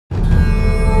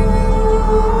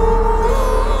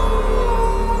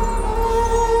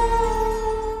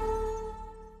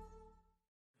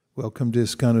Welcome to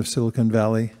ISKCON of Silicon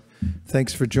Valley.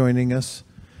 Thanks for joining us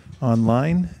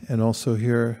online and also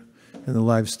here in the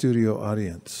live studio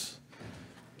audience.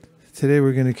 Today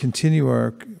we're going to continue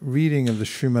our reading of the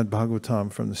Srimad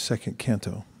Bhagavatam from the second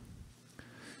canto.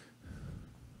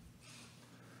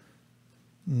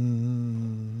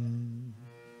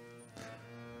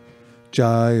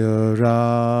 Jaya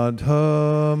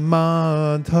Radha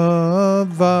Madhava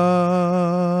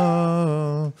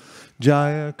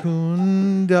Jaya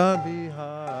Kunda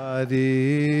Bihari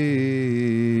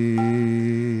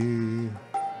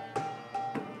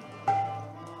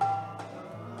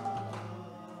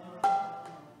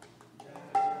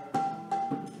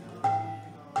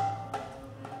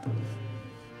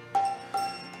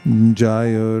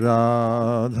Jaya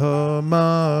Radha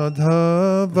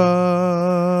Madhava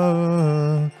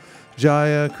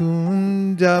Jaya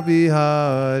Kunda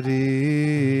Bihari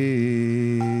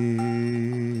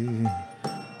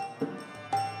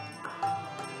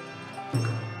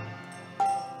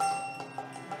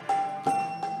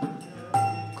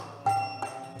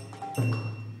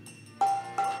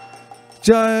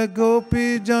Jaya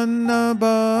Gopi Janna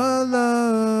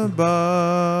Vallabha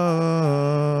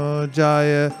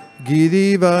Jaya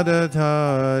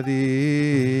Girivardhari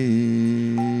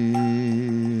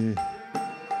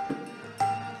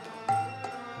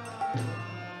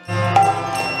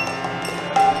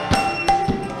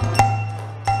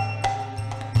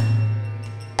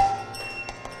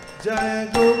Jaya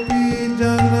Gopi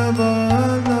Janna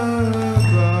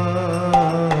Vallabha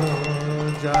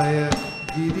Jaya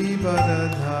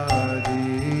Girivardhari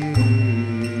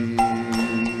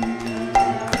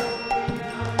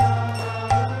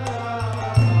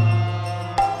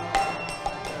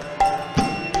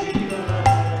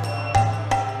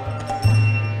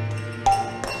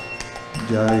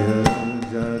Jaya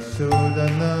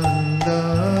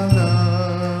Jasodanandana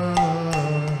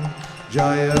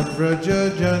Jaya Vraja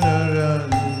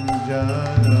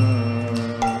Janaranjana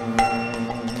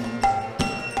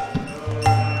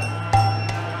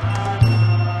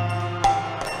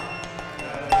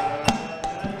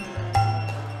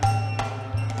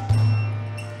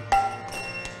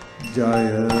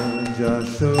Jaya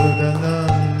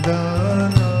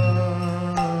Jasodanandana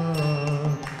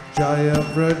Jaya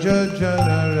Vraja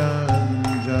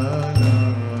Janaranjana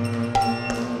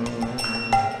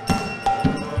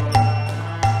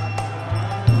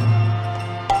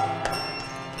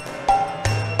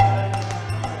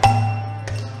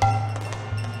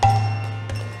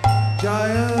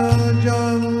Jaya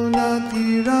Jamuna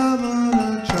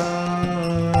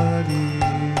Tiravanachari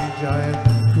Jaya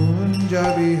Kunja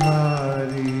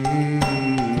Bihari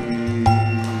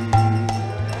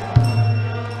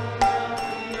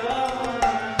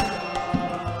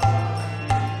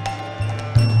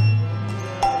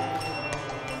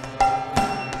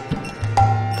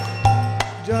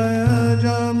Jaya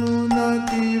Jamuna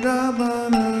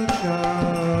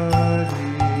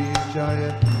Tiravanachari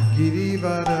Jaya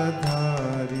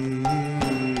Girivardhari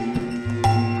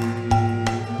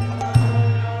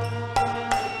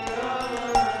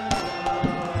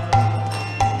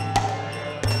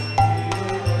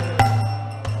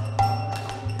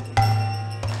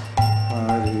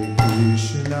Hare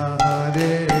Krishna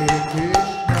Hare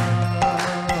Krishna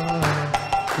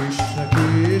Krishna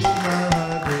Krishna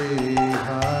Hare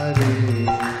Hare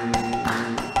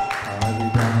Hare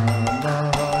Rama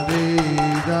Hare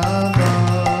Rama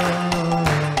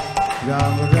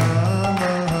Rama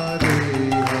Rama Hare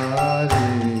Hare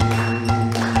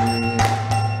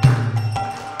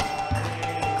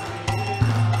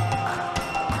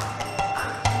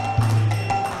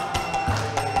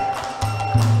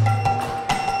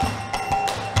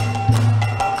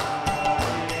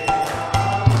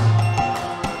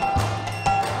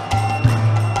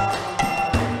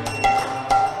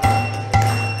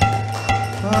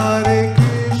Hare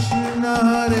Krishna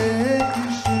Hare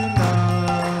Krishna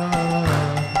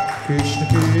Krishna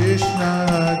Krishna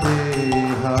Hare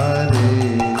Hare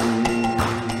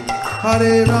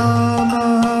Hare Rama